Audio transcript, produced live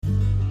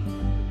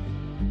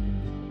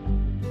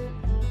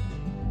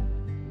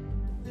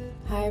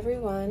Hi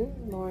everyone,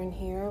 Lauren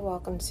here.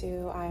 Welcome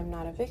to I Am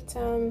Not a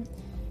Victim.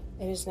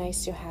 It is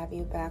nice to have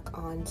you back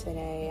on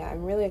today.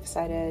 I'm really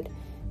excited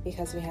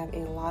because we have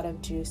a lot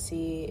of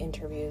juicy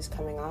interviews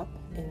coming up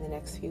in the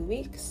next few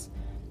weeks.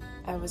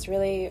 I was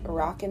really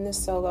rocking the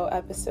solo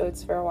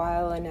episodes for a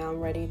while, and now I'm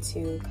ready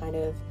to kind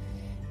of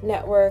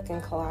network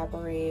and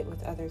collaborate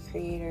with other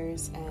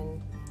creators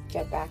and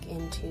get back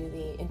into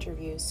the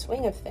interview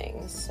swing of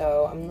things.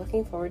 So I'm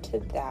looking forward to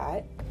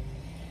that.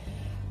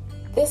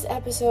 This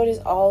episode is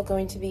all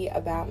going to be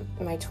about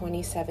my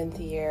 27th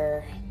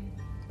year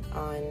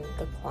on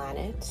the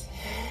planet.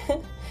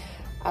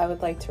 I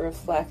would like to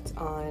reflect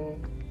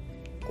on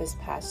this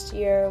past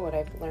year, what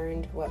I've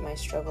learned, what my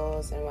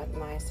struggles and what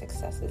my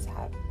successes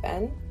have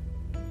been.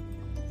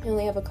 I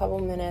only have a couple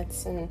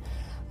minutes, and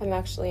I'm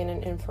actually in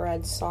an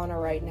infrared sauna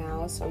right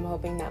now, so I'm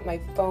hoping that my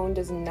phone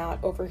does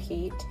not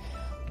overheat.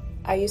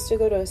 I used to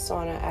go to a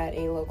sauna at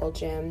a local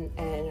gym,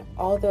 and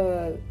all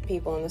the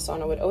people in the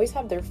sauna would always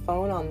have their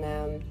phone on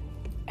them,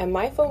 and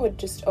my phone would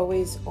just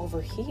always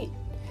overheat.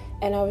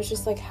 And I was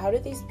just like, how do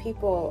these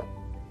people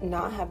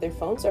not have their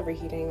phones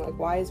overheating? Like,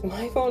 why is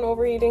my phone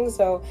overheating?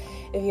 So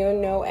if you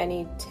know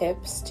any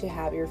tips to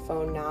have your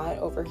phone not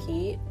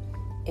overheat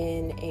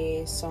in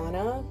a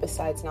sauna,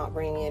 besides not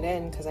bringing it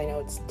in, because I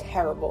know it's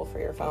terrible for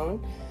your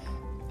phone,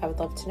 I would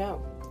love to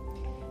know.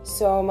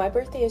 So my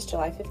birthday is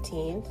July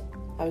 15th.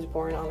 I was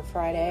born on a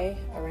Friday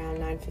around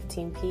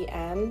 9:15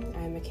 p.m.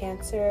 I'm a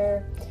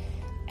Cancer,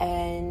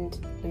 and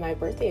my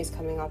birthday is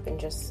coming up in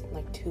just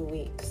like 2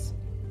 weeks.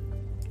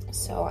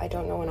 So I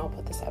don't know when I'll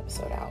put this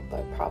episode out,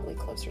 but probably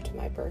closer to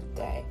my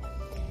birthday.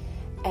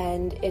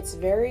 And it's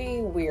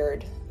very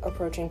weird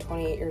approaching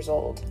 28 years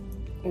old.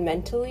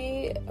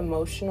 Mentally,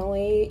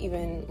 emotionally,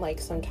 even like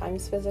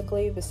sometimes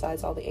physically,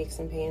 besides all the aches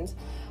and pains,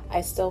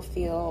 I still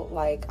feel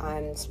like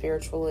I'm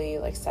spiritually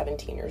like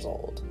 17 years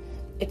old.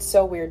 It's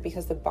so weird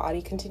because the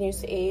body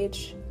continues to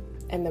age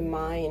and the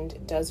mind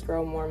does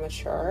grow more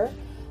mature,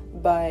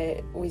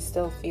 but we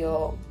still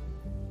feel,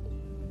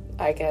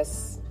 I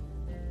guess,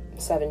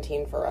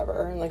 17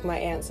 forever. Like my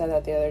aunt said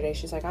that the other day.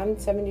 She's like, I'm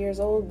 70 years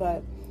old,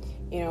 but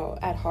you know,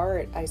 at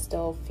heart, I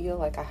still feel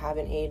like I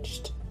haven't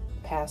aged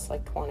past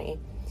like 20.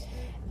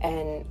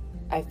 And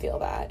I feel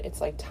that. It's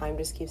like time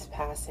just keeps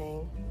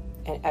passing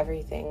and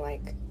everything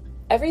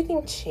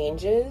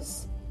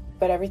changes,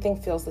 but everything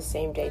feels the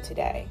same day to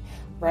day.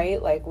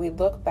 Right? Like we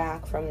look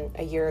back from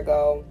a year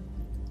ago,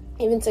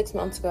 even 6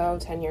 months ago,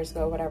 10 years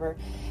ago, whatever,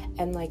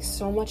 and like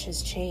so much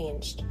has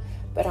changed.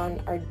 But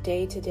on our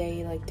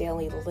day-to-day, like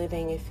daily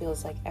living, it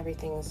feels like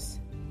everything's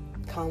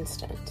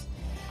constant.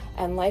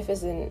 And life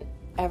is an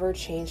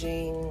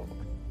ever-changing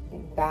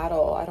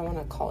battle. I don't want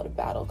to call it a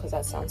battle because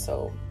that sounds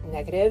so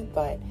negative,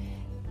 but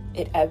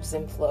it ebbs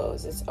and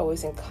flows. It's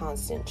always in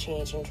constant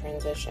change and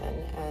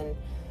transition. And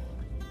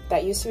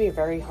that used to be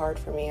very hard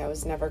for me. I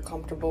was never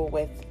comfortable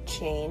with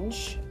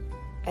change.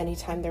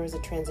 Anytime there was a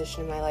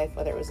transition in my life,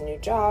 whether it was a new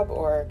job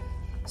or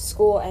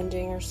school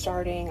ending or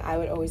starting, I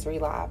would always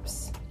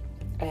relapse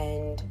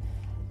and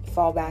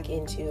fall back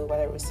into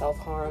whether it was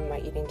self-harm, my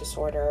eating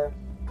disorder,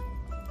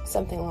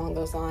 something along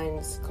those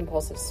lines,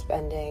 compulsive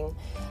spending.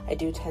 I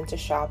do tend to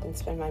shop and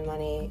spend my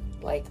money,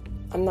 like,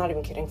 I'm not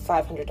even kidding,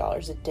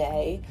 $500 a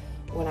day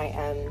when I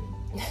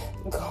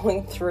am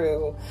going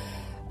through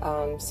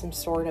some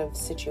sort of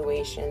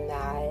situation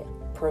that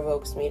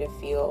provokes me to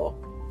feel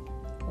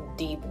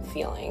deep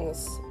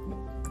feelings,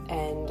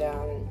 and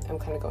I'm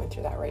kind of going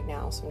through that right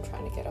now, so I'm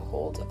trying to get a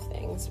hold of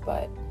things.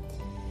 But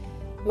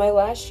my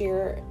last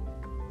year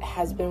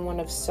has been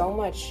one of so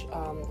much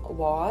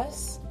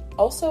loss,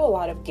 also a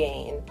lot of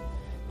gain,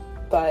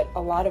 but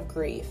a lot of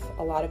grief,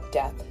 a lot of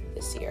death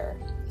this year.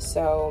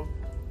 So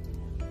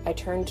I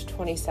turned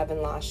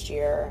 27 last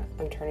year,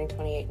 I'm turning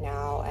 28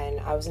 now, and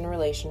I was in a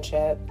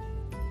relationship.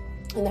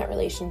 In that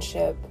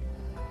relationship,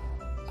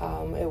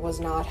 it was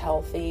not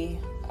healthy.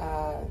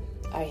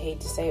 I hate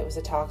to say it was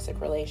a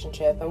toxic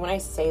relationship. And when I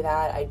say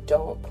that, I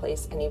don't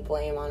place any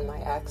blame on my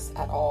ex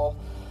at all.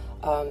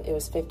 It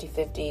was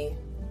 50-50.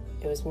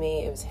 It was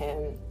me, it was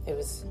him. It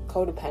was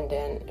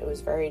codependent. It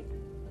was very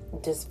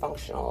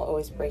dysfunctional,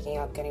 always breaking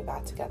up, getting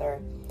back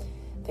together,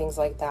 things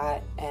like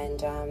that.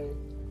 And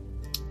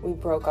we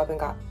broke up and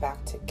got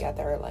back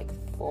together like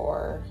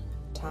 4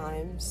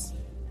 times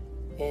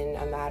in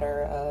a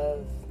matter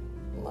of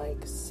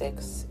like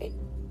 6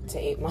 to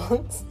 8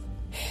 months.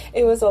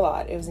 It was a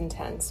lot. It was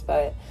intense,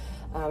 but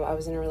I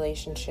was in a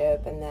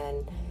relationship, and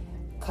then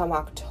come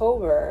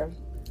October,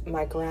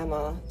 my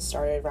grandma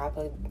started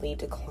rapidly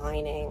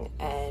declining,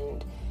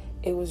 and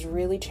it was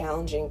really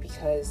challenging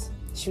because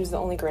she was the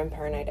only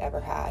grandparent I'd ever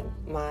had.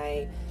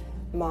 My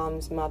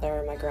mom's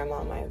mother, my grandma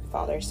on my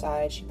father's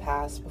side, she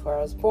passed before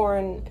I was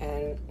born,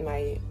 and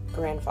my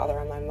grandfather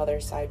on my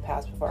mother's side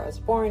passed before I was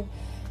born,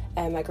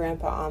 and my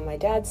grandpa on my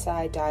dad's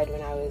side died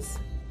when I was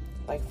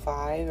like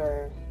 5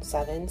 or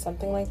 7,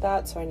 something like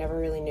that, so I never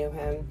really knew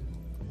him,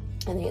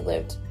 and he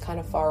lived kind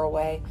of far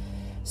away.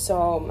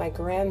 So my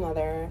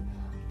grandmother,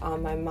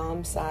 On my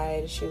mom's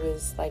side, she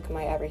was like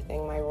my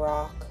everything, my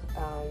rock.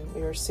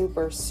 We were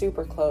super,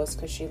 super close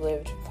because she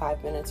lived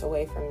 5 minutes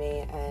away from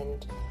me,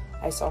 and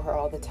I saw her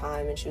all the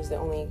time, and she was the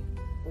only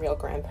real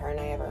grandparent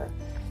I ever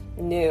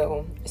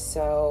knew.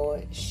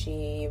 So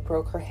she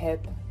broke her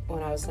hip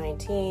when I was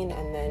 19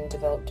 and then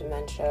developed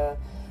dementia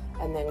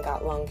and then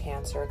got lung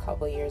cancer a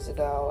couple of years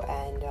ago,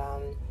 and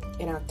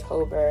in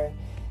October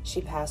she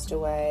passed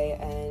away,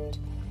 and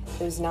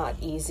it was not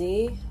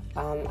easy.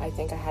 I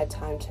think I had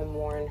time to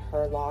mourn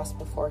her loss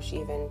before she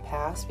even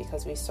passed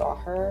because we saw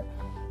her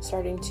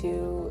starting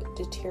to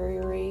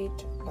deteriorate.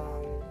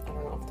 I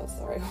don't know if that's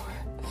the right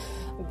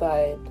word,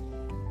 but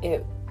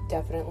it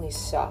definitely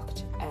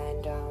sucked,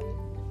 and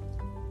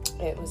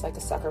it was like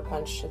a sucker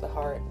punch to the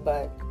heart.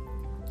 But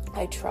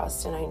I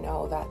trust and I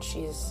know that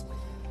she's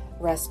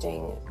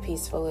resting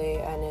peacefully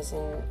and is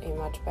in a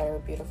much better,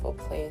 beautiful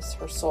place,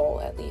 her soul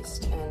at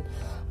least. And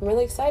I'm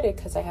really excited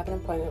because I have an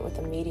appointment with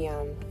a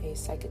medium, a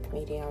psychic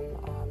medium,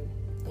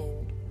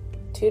 in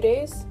 2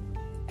 days,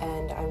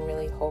 and I'm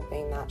really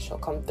hoping that she'll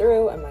come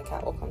through and my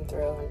cat will come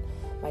through and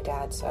my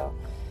dad. So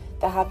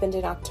that happened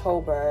in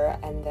October,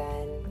 and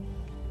then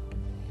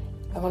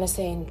I want to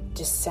say in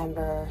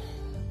December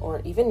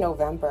or even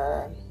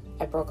November,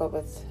 I broke up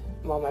with,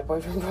 my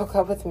boyfriend broke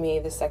up with me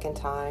the second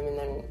time and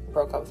then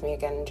broke up with me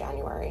again in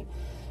January.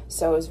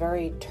 So it was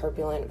very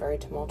turbulent, very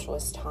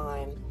tumultuous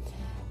time.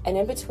 And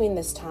in between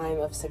this time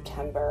of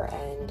September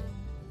and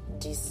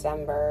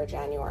December,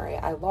 January,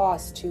 I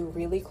lost 2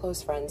 really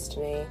close friends to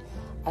me.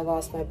 I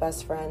lost my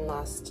best friend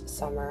last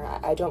summer.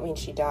 I don't mean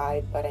she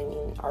died, but I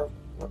mean our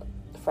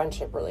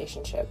friendship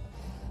relationship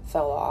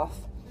fell off.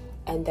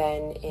 And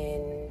then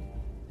in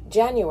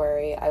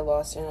January, I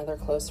lost another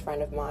close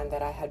friend of mine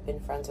that I had been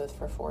friends with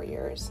for 4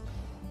 years,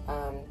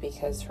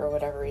 because for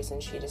whatever reason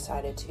she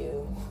decided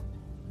to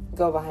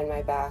go behind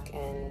my back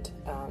and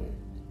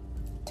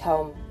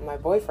tell my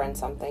boyfriend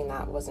something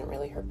that wasn't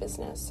really her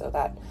business. So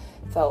that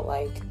felt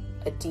like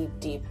a deep,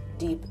 deep,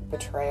 deep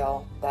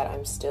betrayal that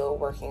I'm still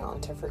working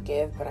on to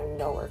forgive, but I'm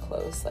nowhere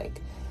close.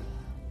 Like,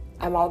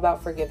 I'm all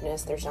about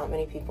forgiveness. There's not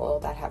many people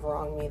that have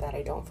wronged me that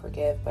I don't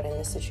forgive, but in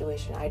this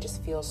situation, I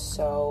just feel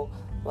so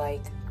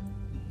like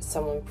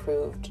someone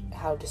proved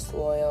how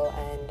disloyal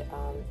and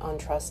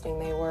untrusting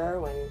they were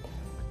when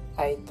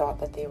I thought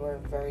that they were a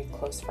very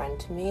close friend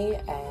to me,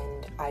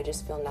 and I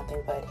just feel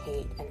nothing but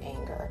hate and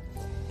anger.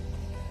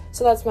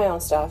 So that's my own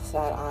stuff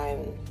that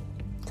I'm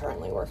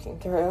currently working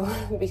through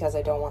because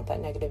I don't want that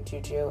negative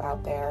juju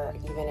out there,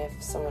 even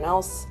if someone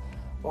else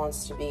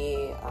wants to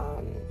be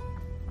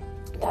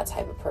that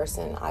type of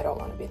person. I don't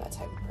want to be that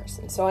type of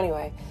person. So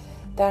anyway,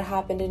 that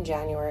happened in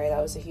January.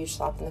 That was a huge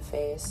slap in the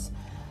face.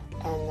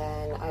 And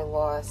then I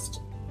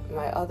lost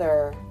my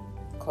other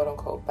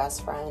quote-unquote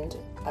best friend,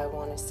 I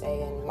want to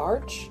say in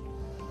March.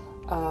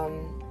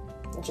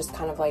 Just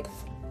kind of like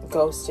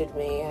ghosted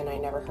me, and I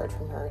never heard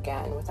from her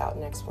again without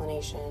an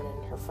explanation.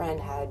 And her friend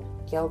had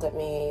yelled at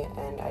me,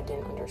 and I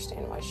didn't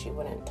understand why she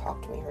wouldn't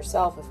talk to me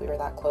herself if we were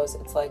that close.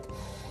 It's like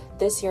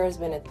this year has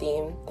been a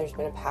theme. There's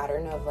been a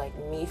pattern of like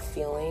me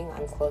feeling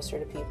I'm closer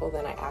to people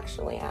than I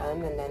actually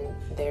am, and then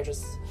they're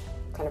just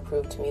kind of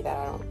proved to me that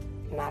I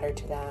don't matter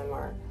to them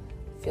or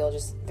feel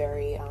just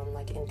very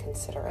like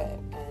inconsiderate,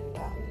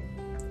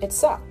 and it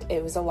sucked.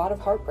 It was a lot of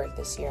heartbreak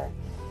this year,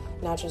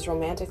 not just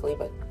romantically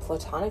but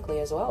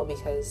platonically as well,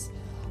 because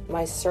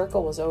my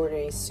circle was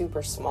already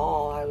super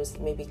small. I was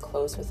maybe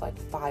close with like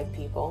 5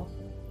 people,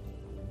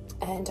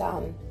 and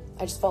I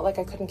just felt like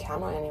I couldn't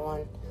count on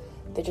anyone.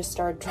 They just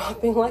started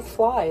dropping like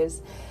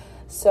flies.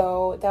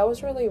 So that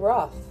was really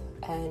rough.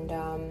 And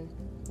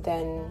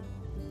then,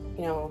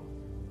 you know,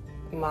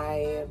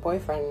 my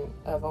boyfriend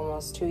of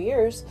almost 2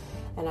 years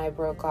and I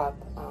broke up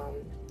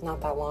not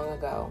that long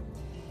ago.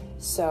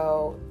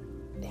 So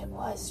it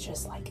was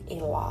just like a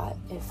lot.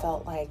 It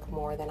felt like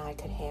more than I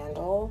could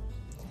handle.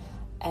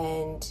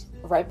 And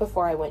right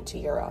before I went to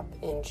Europe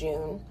in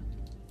June,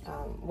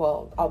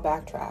 well, I'll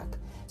backtrack.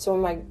 So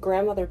when my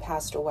grandmother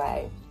passed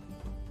away,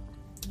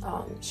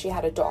 she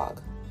had a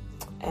dog,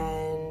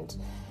 and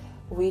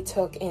we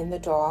took in the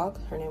dog.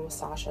 Her name was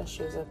Sasha.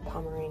 She was a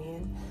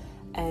Pomeranian,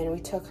 and we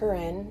took her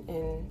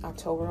in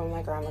October when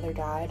my grandmother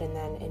died, and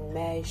then in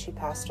May she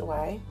passed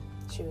away.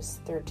 She was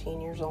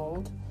 13 years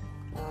old.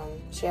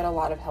 She had a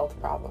lot of health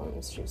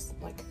problems. She was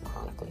like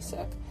chronically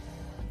sick.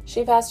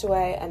 She passed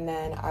away, and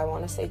then I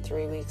want to say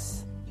 3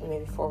 weeks,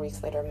 maybe 4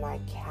 weeks later, my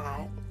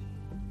cat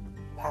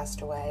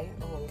passed away.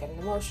 Oh, I'm getting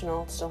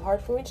emotional. It's still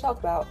hard for me to talk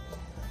about.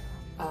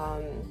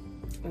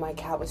 My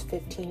cat was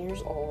 15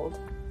 years old.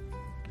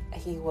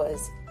 He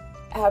was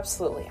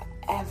absolutely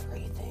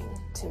everything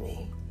to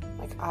me.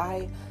 Like,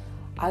 I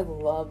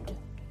loved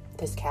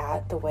this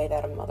cat the way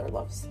that a mother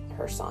loves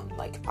her son.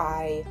 Like,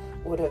 I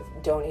would have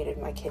donated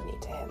my kidney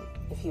to him.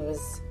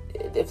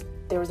 If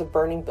there was a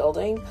burning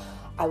building,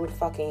 I would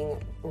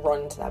fucking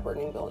run to that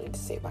burning building to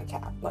save my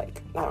cat.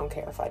 Like, I don't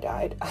care if I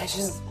died.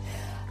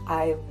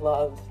 I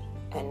love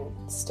and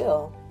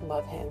still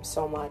love him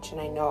so much. And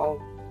I know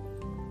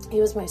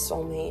he was my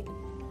soulmate,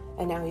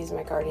 and now he's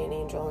my guardian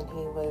angel, and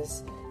he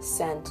was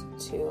sent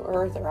to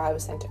Earth, or I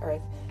was sent to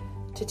Earth,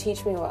 to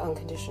teach me what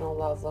unconditional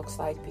love looks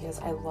like, because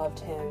I loved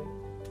him.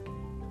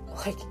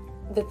 Like,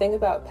 the thing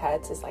about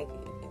pets is, like,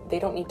 they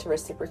don't need to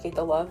reciprocate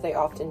the love. They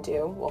often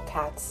do. Well,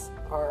 cats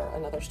are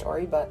another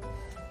story, but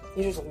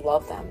you just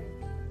love them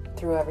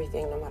through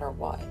everything, no matter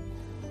what.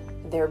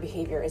 Their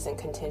behavior isn't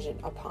contingent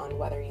upon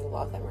whether you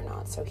love them or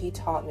not. So he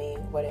taught me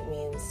what it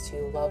means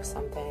to love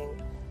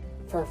something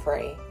for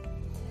free.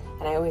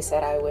 And I always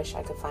said I wish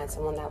I could find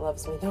someone that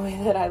loves me the way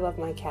that I love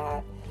my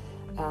cat.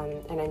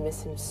 And I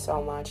miss him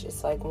so much.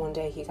 It's like one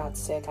day he got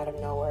sick out of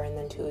nowhere, and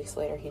then 2 weeks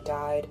later he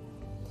died.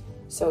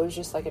 So it was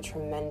just like a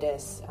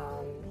tremendous,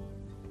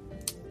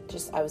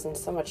 I was in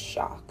so much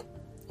shock.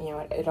 You know,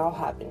 it all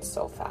happened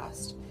so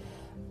fast.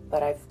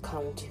 But I've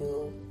come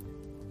to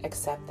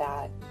accept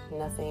that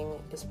nothing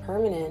is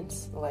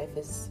permanent. Life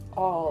is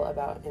all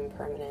about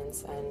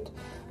impermanence, and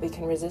we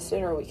can resist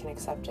it or we can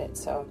accept it.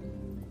 So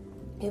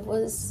it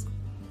was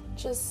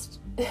just,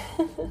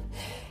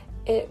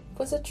 it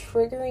was a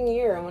triggering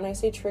year. And when I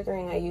say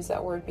triggering, I use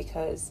that word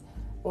because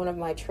one of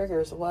my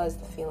triggers was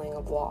the feeling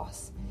of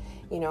loss.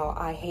 You know,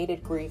 I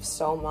hated grief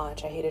so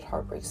much, I hated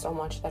heartbreak so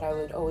much that I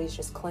would always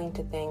just cling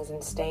to things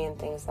and stay in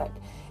things that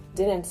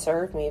didn't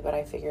serve me, but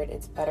I figured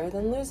it's better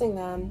than losing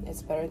them.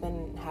 It's better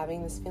than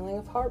having this feeling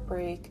of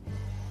heartbreak,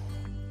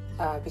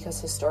 because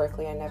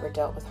historically I never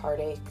dealt with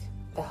heartache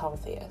the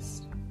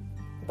healthiest.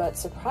 But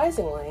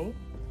surprisingly,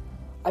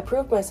 I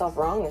proved myself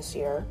wrong this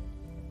year,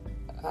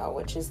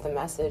 which is the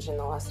message and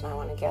the lesson I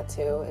want to get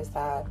to, is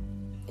that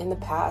in the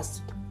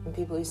past, when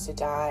people used to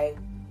die,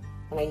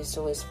 when I used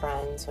to lose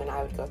friends, when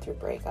I would go through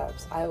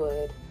breakups, I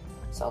would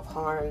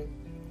self-harm,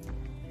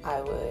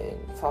 I would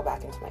fall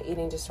back into my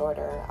eating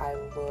disorder, I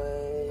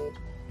would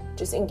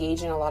just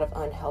engage in a lot of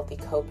unhealthy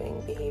coping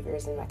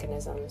behaviors and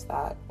mechanisms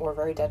that were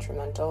very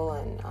detrimental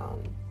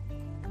and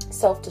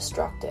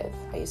self-destructive.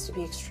 I used to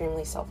be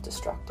extremely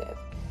self-destructive.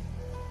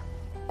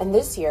 And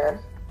this year,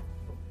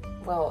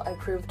 well, I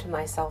proved to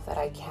myself that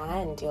I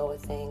can deal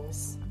with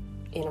things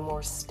in a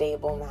more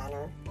stable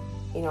manner.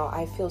 You know,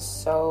 I feel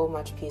so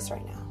much peace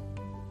right now.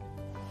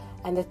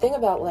 And the thing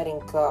about letting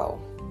go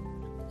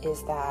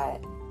is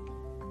that,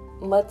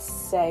 let's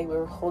say we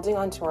were holding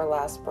on to our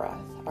last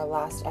breath, our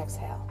last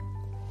exhale,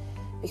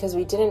 because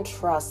we didn't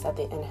trust that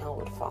the inhale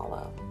would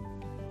follow.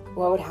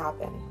 What would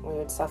happen? We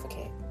would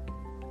suffocate.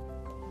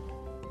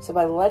 So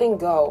by letting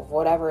go of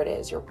whatever it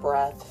is, your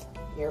breath,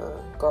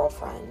 your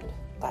girlfriend,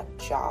 that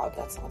job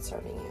that's not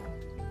serving you,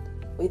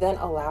 we then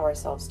allow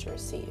ourselves to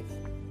receive.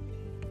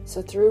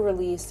 So through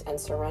release and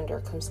surrender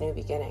comes new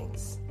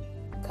beginnings,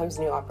 comes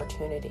new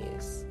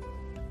opportunities.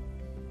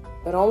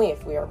 But only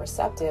if we are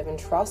receptive and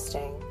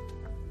trusting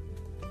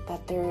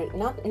that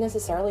not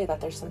necessarily that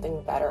there's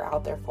something better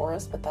out there for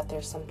us, but that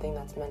there's something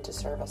that's meant to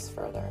serve us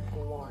further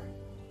and more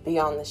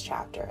beyond this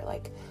chapter.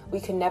 Like,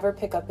 we can never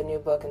pick up a new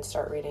book and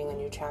start reading a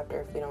new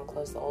chapter if we don't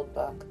close the old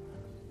book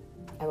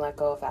and let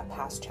go of that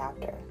past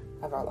chapter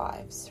of our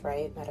lives,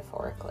 right?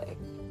 Metaphorically.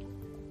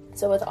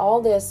 So with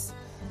all this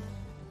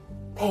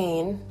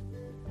pain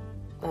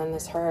and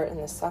this hurt and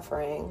this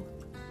suffering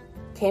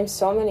came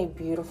so many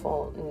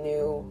beautiful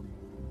new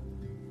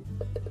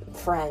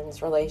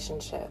friends,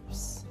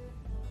 relationships,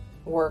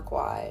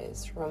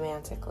 work-wise,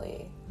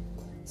 romantically.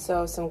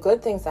 So some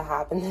good things that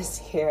happened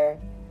this year,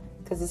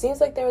 because it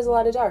seems like there was a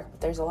lot of dark,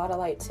 but there's a lot of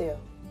light too.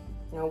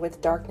 You know,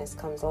 with darkness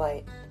comes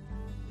light.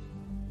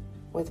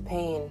 With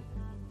pain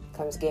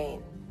comes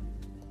gain.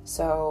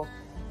 So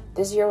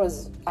this year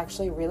was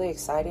actually really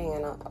exciting,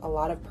 and a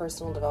lot of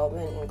personal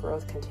development and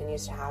growth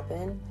continues to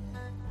happen.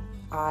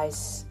 I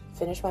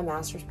finished my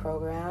master's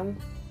program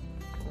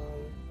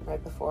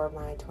right before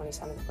my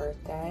 27th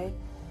birthday,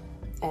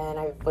 and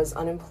I was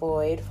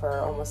unemployed for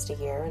almost a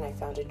year, and I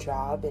found a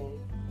job and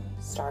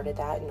started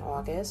that in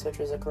August, which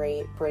was a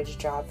great bridge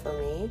job for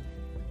me.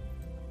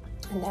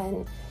 And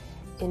then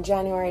in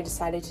January, I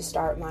decided to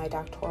start my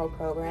doctoral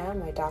program,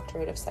 my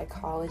doctorate of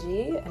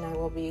psychology, and I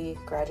will be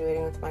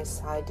graduating with my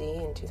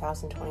PsyD in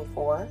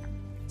 2024.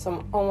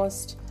 So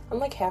I'm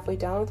like halfway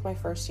done with my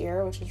first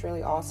year, which is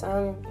really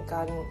awesome.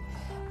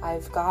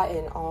 I've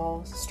gotten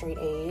all straight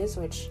A's,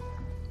 which,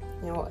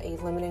 you know, a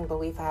limiting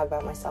belief I have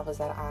about myself is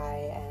that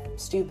I am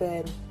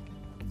stupid,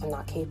 I'm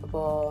not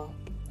capable,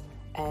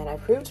 and I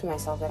proved to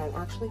myself that I'm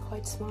actually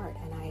quite smart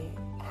and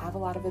I have a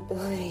lot of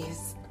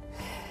abilities.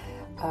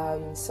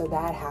 So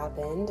that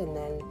happened, and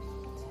then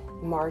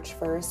March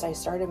 1st, I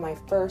started my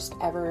first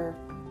ever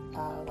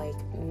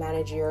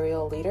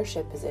managerial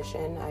leadership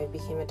position. I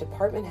became a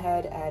department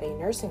head at a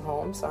nursing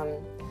home, so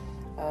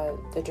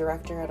I'm the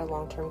director at a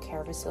long-term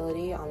care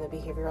facility on the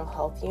behavioral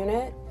health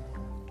unit.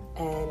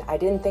 And I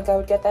didn't think I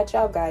would get that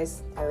job,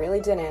 guys. I really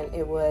didn't.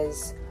 It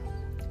was,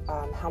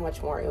 how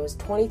much more? It was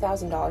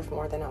 $20,000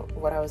 more than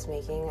what I was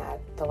making at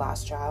the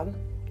last job.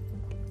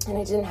 And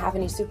I didn't have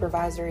any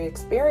supervisory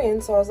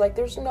experience, so I was like,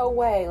 there's no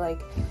way.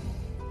 Like,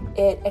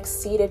 it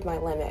exceeded my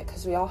limit,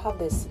 because we all have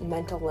this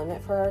mental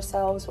limit for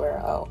ourselves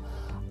where,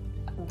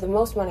 the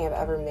most money I've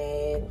ever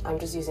made, I'm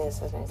just using this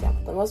as an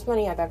example, the most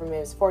money I've ever made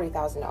was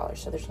 $40,000,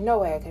 so there's no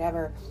way I could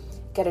ever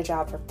get a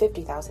job for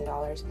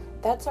 $50,000.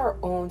 That's our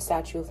own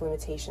statute of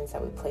limitations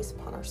that we place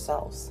upon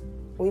ourselves.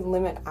 We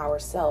limit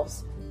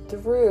ourselves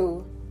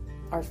through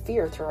our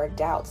fear, through our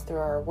doubts, through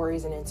our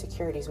worries and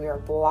insecurities. We are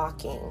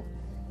blocking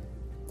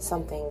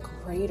something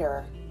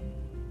greater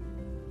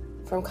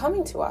from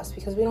coming to us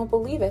because we don't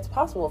believe it's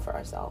possible for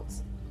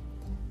ourselves.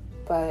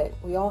 But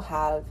we all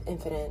have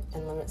infinite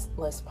and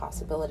limitless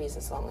possibilities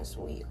as long as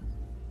we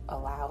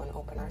allow and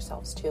open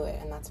ourselves to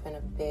it. And that's been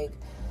a big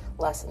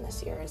lesson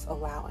this year, is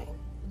allowing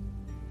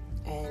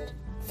and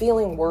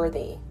feeling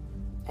worthy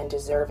and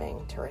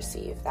deserving to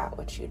receive that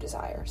which you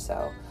desire.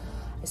 So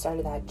I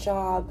started that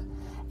job,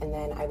 and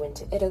then I went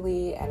to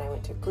Italy and I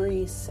went to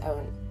Greece. I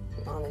went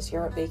on this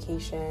Europe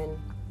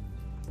vacation.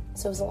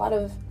 So it was a lot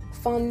of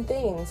fun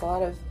things, a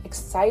lot of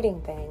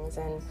exciting things,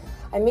 and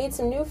I made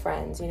some new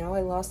friends. I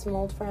lost some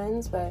old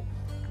friends, but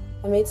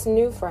I made some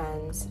new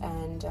friends,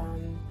 and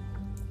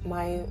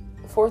my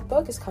 4th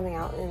book is coming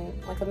out in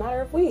like a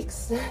matter of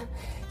weeks.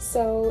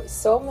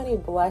 So many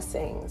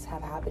blessings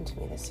have happened to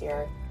me this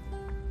year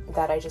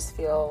that I just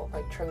feel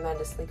like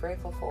tremendously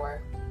grateful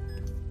for.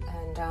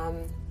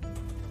 And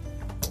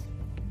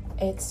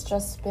it's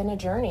just been a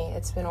journey.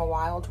 It's been a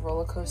wild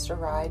roller coaster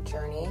ride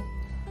journey.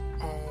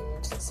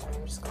 And sorry,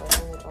 I'm just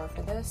closing the door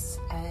for this.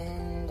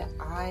 And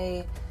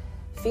I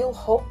feel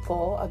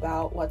hopeful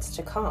about what's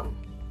to come.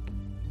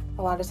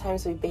 A lot of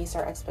times we base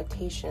our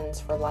expectations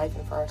for life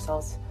and for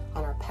ourselves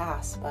on our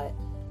past, but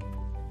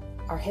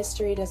our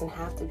history doesn't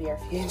have to be our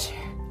future.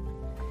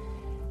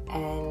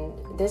 And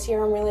this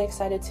year I'm really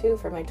excited too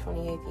for my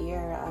 28th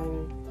year.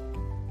 I'm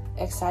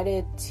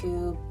excited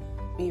to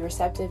be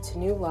receptive to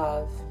new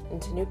love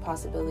and to new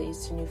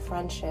possibilities, to new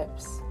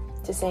friendships,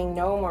 to saying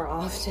no more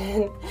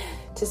often,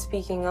 to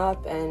speaking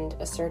up and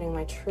asserting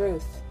my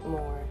truth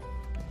more.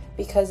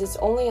 Because it's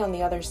only on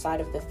the other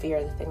side of the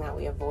fear, the thing that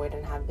we avoid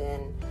and have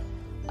been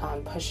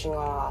pushing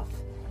off,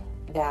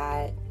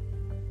 that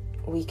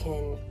we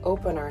can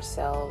open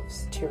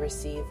ourselves to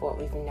receive what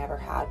we've never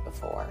had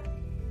before,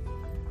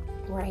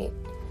 right?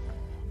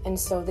 And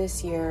so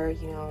this year,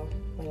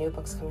 my new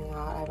book's coming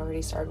out. I've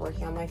already started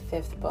working on my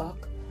 5th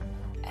book,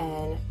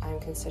 and I'm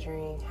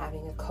considering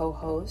having a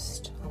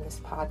co-host on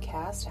this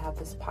podcast to have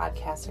this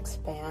podcast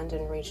expand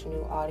and reach a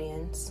new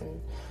audience.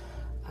 And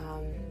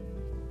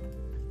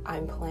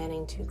I'm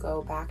planning to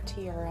go back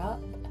to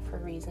Europe for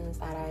reasons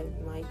that I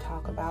might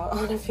talk about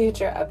on a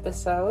future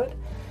episode.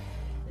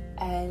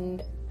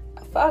 And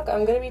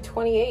I'm gonna be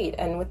 28,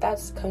 and with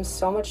that comes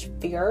so much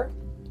fear,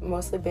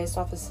 mostly based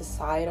off of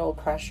societal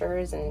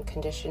pressures and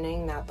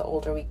conditioning that the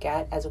older we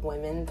get as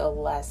women, the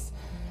less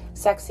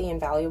sexy and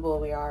valuable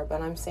we are.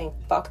 But I'm saying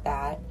fuck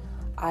that.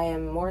 I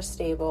am more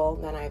stable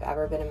than I've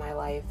ever been in my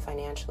life,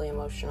 financially,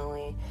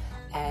 emotionally,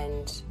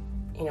 and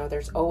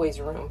there's always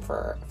room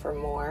for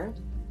more.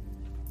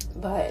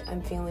 But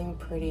I'm feeling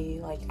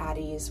pretty at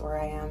ease where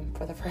I am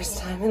for the first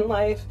time in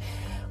life,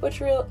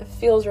 which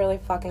feels really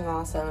fucking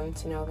awesome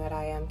to know that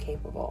I am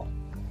capable.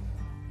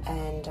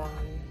 And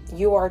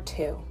you are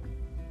too.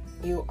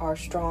 You are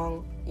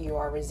strong, you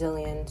are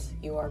resilient,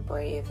 you are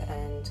brave,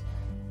 and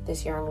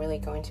this year I'm really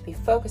going to be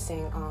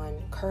focusing on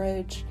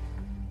courage,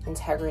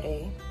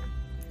 integrity,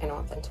 and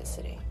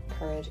authenticity.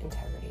 Courage,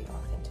 integrity,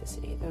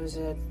 authenticity. Those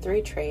are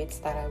 3 traits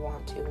that I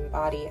want to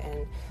embody,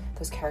 and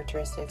those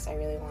characteristics I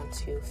really want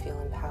to feel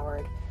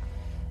empowered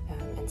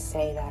and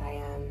say that I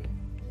am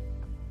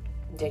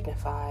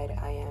dignified,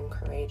 I am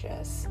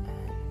courageous,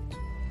 and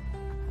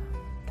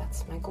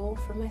that's my goal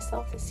for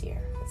myself this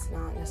year. It's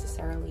not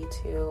necessarily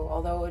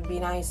although it would be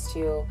nice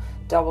to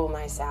double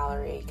my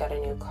salary, get a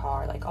new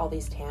car, all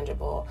these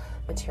tangible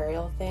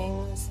material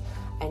things.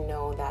 I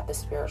know that the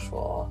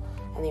spiritual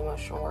and the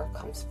emotional work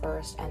comes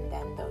first, and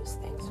then those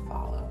things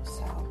follow.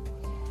 So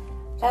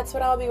that's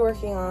what I'll be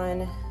working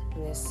on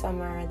this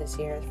summer, this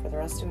year, for the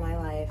rest of my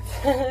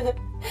life.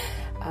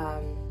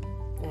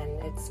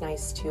 And it's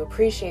nice to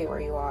appreciate where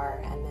you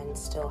are and then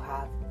still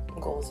have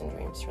goals and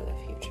dreams for the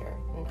future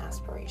and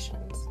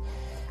aspirations.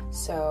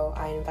 So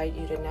I invite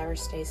you to never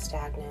stay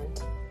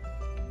stagnant.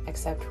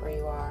 Accept where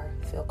you are,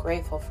 feel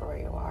grateful for where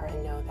you are,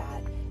 and know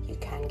that you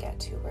can get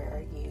to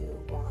where you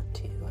want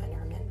to and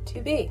are meant to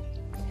be.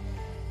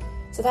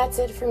 So that's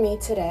it for me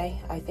today.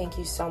 I thank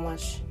you so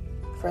much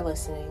for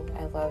listening.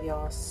 I love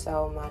y'all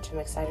so much. I'm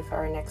excited for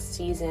our next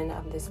season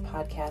of this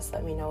podcast.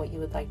 Let me know what you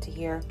would like to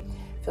hear.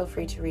 Feel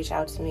free to reach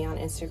out to me on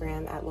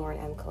Instagram at Lauren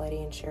M.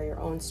 Coletti and share your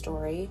own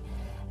story.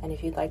 And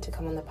if you'd like to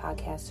come on the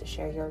podcast to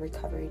share your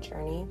recovery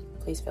journey,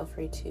 please feel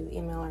free to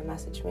email or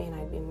message me, and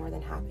I'd be more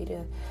than happy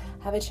to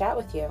have a chat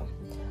with you.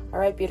 All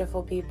right,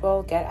 beautiful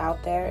people, get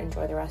out there,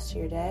 enjoy the rest of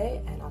your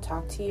day, and I'll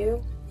talk to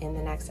you in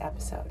the next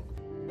episode.